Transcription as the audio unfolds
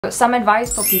Some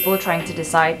advice for people trying to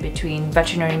decide between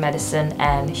veterinary medicine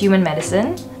and human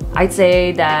medicine. I'd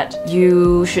say that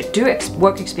you should do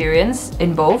work experience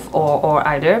in both or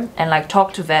either, and like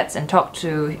talk to vets and talk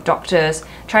to doctors,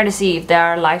 try to see if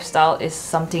their lifestyle is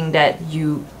something that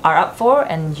you are up for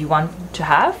and you want to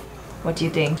have. What do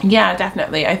you think? Yeah,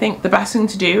 definitely. I think the best thing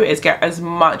to do is get as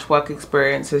much work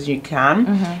experience as you can.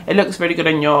 It looks really good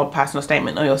on your personal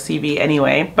statement or your CV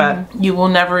anyway, but you will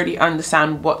never really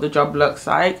understand what the job looks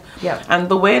like. Yeah. And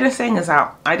the weirdest thing is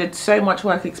that I did so much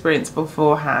work experience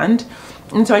beforehand,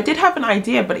 and so I did have an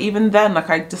idea, but even then,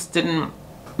 like, I just didn't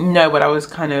know what I was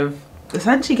kind of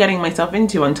essentially getting myself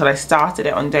into until I started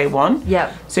it on day one.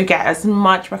 Yeah. So get as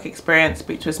much work experience,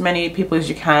 speak to as many people as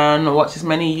you can, or watch as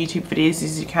many YouTube videos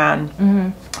as you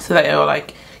can, so that you're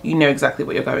like, you know exactly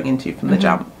what you're going into from the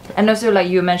jump. And also, like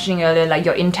you were mentioning earlier, like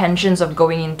your intentions of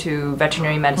going into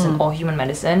veterinary medicine or human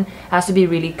medicine has to be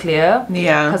really clear.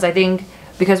 Yeah. Because I think,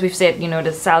 because we've said, you know,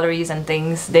 the salaries and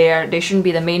things, they shouldn't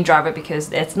be the main driver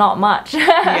because it's not much.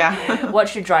 Yeah. What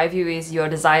should drive you is your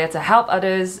desire to help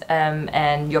others,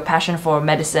 and your passion for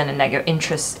medicine and like your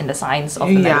interest in the science of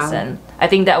the medicine. I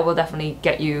think that will definitely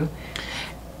get you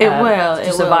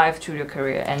to survive through your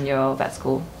career and your vet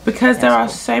school. Because there are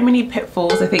so many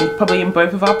pitfalls, I think, probably in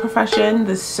both of our profession.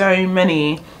 There's so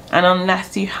many, and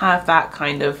unless you have that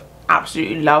kind of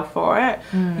absolute love for it,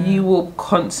 you will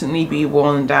constantly be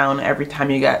worn down every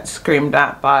time you get screamed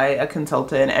at by a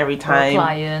consultant, every time,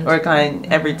 or a client,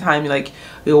 every time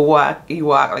you work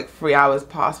like 3 hours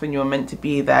past when you're meant to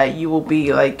be there. You will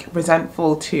be like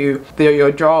resentful to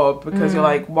your job because you're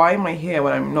like, why am I here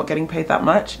when I'm not getting paid that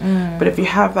much? But if you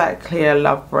have that clear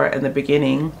love for it in the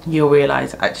beginning, you'll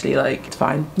realize actually, like, it's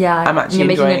fine. Yeah, I'm actually you're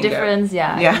making a enjoying difference.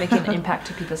 it. You're making an impact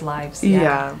to people's lives.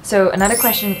 Yeah. So another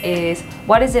question is,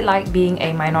 what is it like being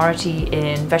a minority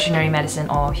in veterinary medicine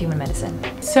or human medicine?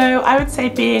 So I would say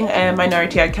being a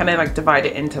minority, I kind of like divide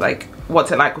it into like,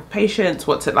 what's it like with patients,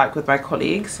 what's it like with my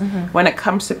colleagues. When it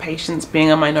comes to patients,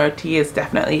 being a minority is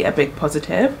definitely a big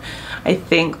positive. I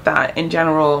think that in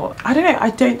general, I don't know, I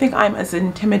don't think I'm as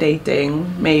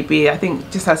intimidating, maybe. I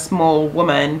think just a small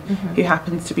woman who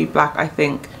happens to be black, I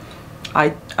think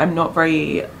I'm not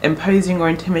very imposing or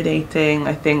intimidating.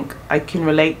 I think I can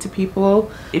relate to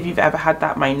people. If you've ever had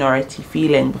that minority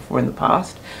feeling before in the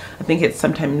past, I think it's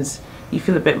sometimes you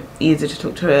feel a bit easier to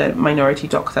talk to a minority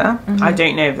doctor. I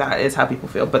don't know if that is how people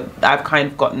feel, but I've kind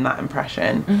of gotten that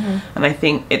impression. And I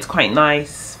think it's quite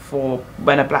nice for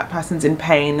when a black person's in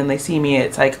pain and they see me,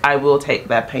 it's like I will take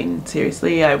their pain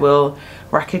seriously. I will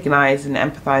recognize and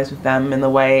empathize with them in the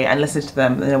way, and listen to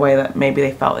them in a way that maybe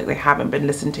they felt like they haven't been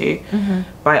listened to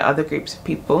by other groups of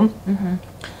people.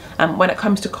 And when it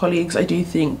comes to colleagues, I do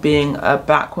think being a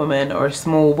black woman or a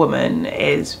small woman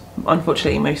is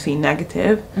unfortunately mostly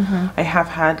negative. I have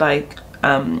had like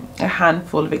a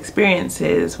handful of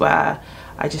experiences where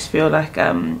I just feel like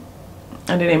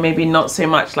I don't know, maybe not so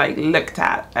much like looked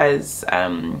at as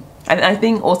and I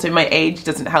think also my age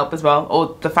doesn't help as well,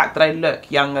 or the fact that I look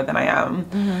younger than I am.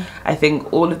 I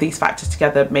think all of these factors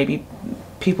together, maybe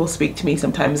people speak to me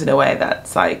sometimes in a way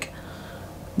that's like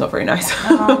not very nice.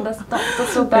 Oh,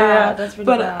 that's so bad. That's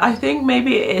really bad. I think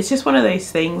maybe it's just one of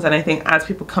those things, and I think as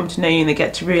people come to know you and they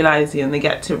get to realise you and they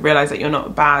get to realise that you're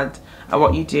not bad at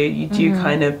what you do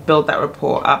kind of build that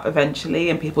rapport up eventually,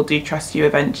 and people do trust you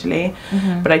eventually.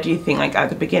 But I do think like at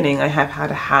the beginning I have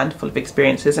had a handful of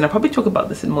experiences, and I'll probably talk about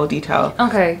this in more detail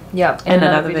in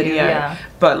another video.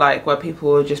 But like where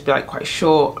people will just be like quite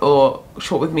short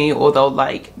with me, or they'll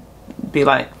like be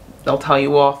like, they'll tell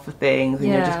you off for things, and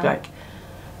you'll just be like,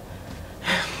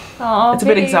 oh, it's a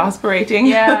bit exasperating.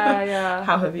 Yeah.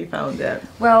 How have you found it?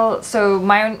 Well, so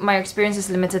my experience is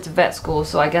limited to vet school,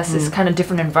 so I guess it's kind of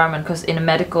different environment, because in a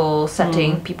medical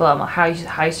setting, people are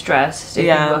high stress, they've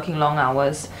been working long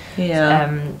hours.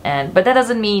 But that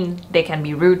doesn't mean they can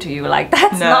be rude to you. Like,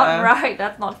 that's not right.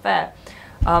 That's not fair.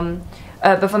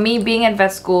 But for me, being at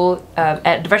vet school,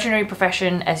 at the veterinary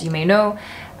profession, as you may know,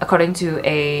 according to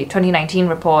a 2019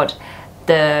 report,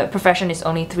 the profession is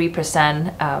only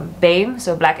 3% BAME,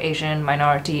 so Black, Asian,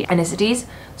 minority ethnicities.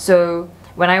 So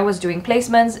when I was doing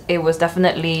placements, it was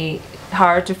definitely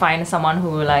hard to find someone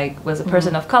who like was a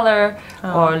person of color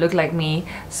or looked like me.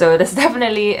 So there's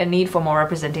definitely a need for more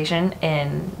representation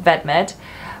in vet med.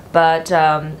 But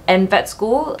in vet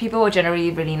school, people were generally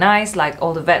really nice. Like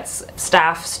all the vets,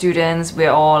 staff, students,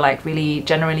 we're all like really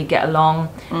generally get along.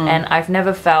 And I've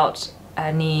never felt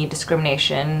any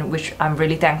discrimination, which I'm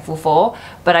really thankful for.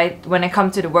 But when I come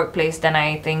to the workplace, then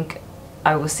I think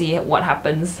I will see what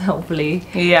happens. Hopefully,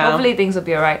 things will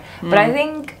be alright. But I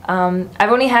think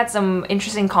I've only had some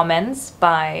interesting comments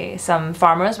by some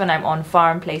farmers when I'm on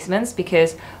farm placements,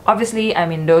 because obviously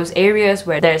I'm in those areas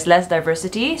where there's less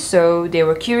diversity, so they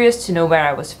were curious to know where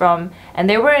I was from, and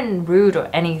they weren't rude or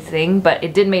anything, but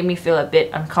it did make me feel a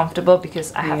bit uncomfortable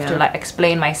because I have to like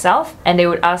explain myself, and they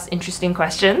would ask interesting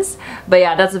questions. But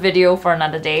yeah, that's a video for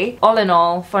another day. All in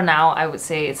all, for now, I would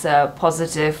say it's a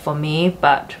positive for me,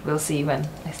 but we'll see when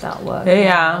I start work.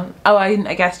 Oh,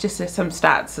 I guess just some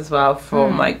stats as well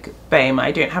from like BAME.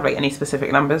 I don't have like any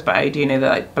specific numbers, but I do know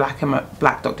that like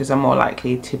black doctors are more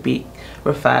likely to be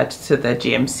referred to the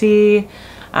GMC.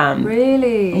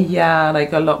 Really? Yeah,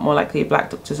 like a lot more likely. Black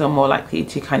doctors are more likely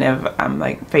to kind of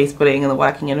like face bullying in the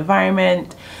working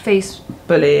environment. Face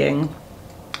bullying.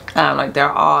 Like there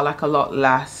are like a lot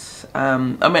less. I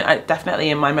mean, definitely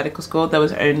in my medical school there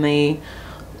was only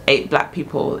 8 black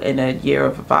people in a year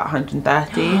of about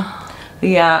 130.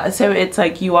 Yeah, so it's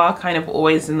like you are kind of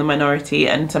always in the minority,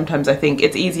 and sometimes I think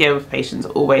it's easier with patients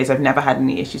always. I've never had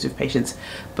any issues with patients,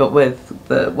 but with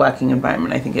the working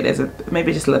environment I think it is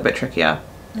maybe just a little bit trickier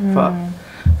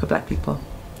for black people.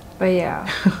 But yeah.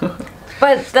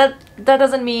 But that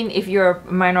doesn't mean if you're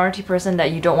a minority person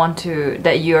that you don't want to,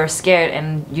 that you're scared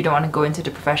and you don't want to go into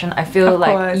the profession. I feel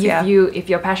like if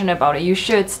you're passionate about it, you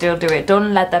should still do it.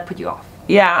 Don't let that put you off.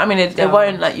 Yeah, I mean it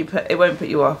won't put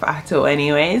you off at all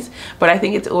anyways, but I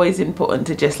think it's always important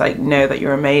to just like know that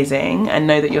you're amazing and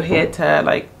know that you're here to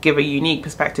like give a unique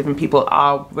perspective, and people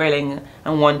are willing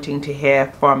and wanting to hear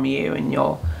from you and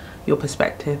your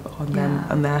perspective on them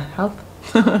and their health.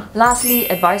 Lastly,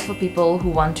 advice for people who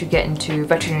want to get into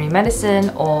veterinary medicine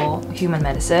or human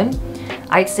medicine.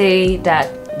 I'd say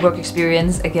that work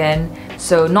experience again.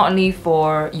 So not only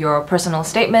for your personal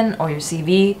statement or your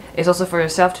CV, it's also for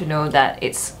yourself to know that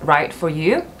it's right for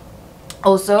you.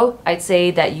 Also, I'd say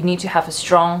that you need to have a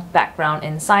strong background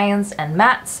in science and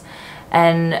maths,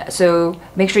 and so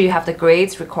make sure you have the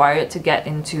grades required to get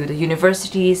into the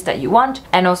universities that you want,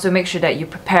 and also make sure that you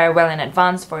prepare well in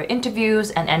advance for your interviews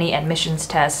and any admissions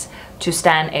tests to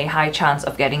stand a high chance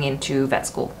of getting into vet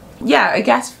school. Yeah, I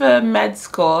guess for med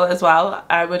school as well,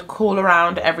 I would call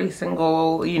around every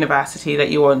single university that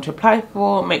you want to apply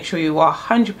for. Make sure you are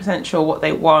 100% sure what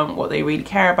they want, what they really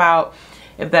care about.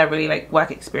 If they're really like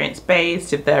work experience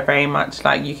based, if they're very much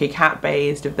like UK CAT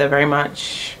based, if they're very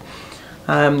much,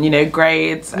 you know,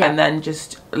 grades, and then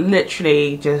just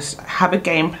literally just have a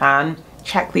game plan,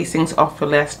 check these things off your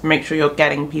list, make sure you're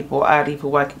getting people early for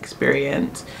work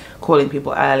experience, calling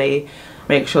people early.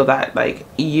 Make sure that like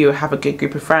you have a good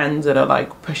group of friends that are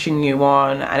like pushing you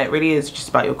on, and it really is just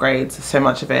about your grades. So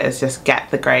much of it is just get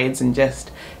the grades and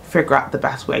just figure out the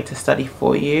best way to study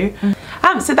for you.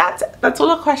 So that's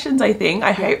all the questions, I think.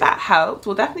 I hope that helped.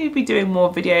 We'll definitely be doing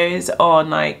more videos on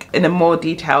like in a more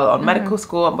detail on medical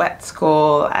school and vet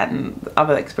school and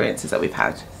other experiences that we've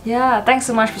had. Yeah, thanks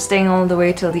so much for staying all the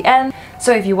way till the end.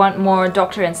 So if you want more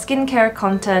doctor and skincare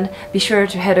content, be sure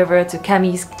to head over to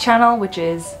Kemi's channel, which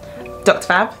is Dr.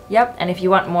 Fab. Yep, and if you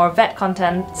want more vet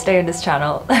content, stay on this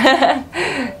channel.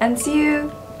 And see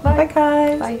you. Bye. Bye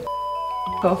guys. Bye.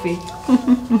 Coffee.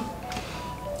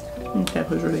 Okay, that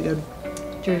was really good.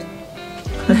 Cheers.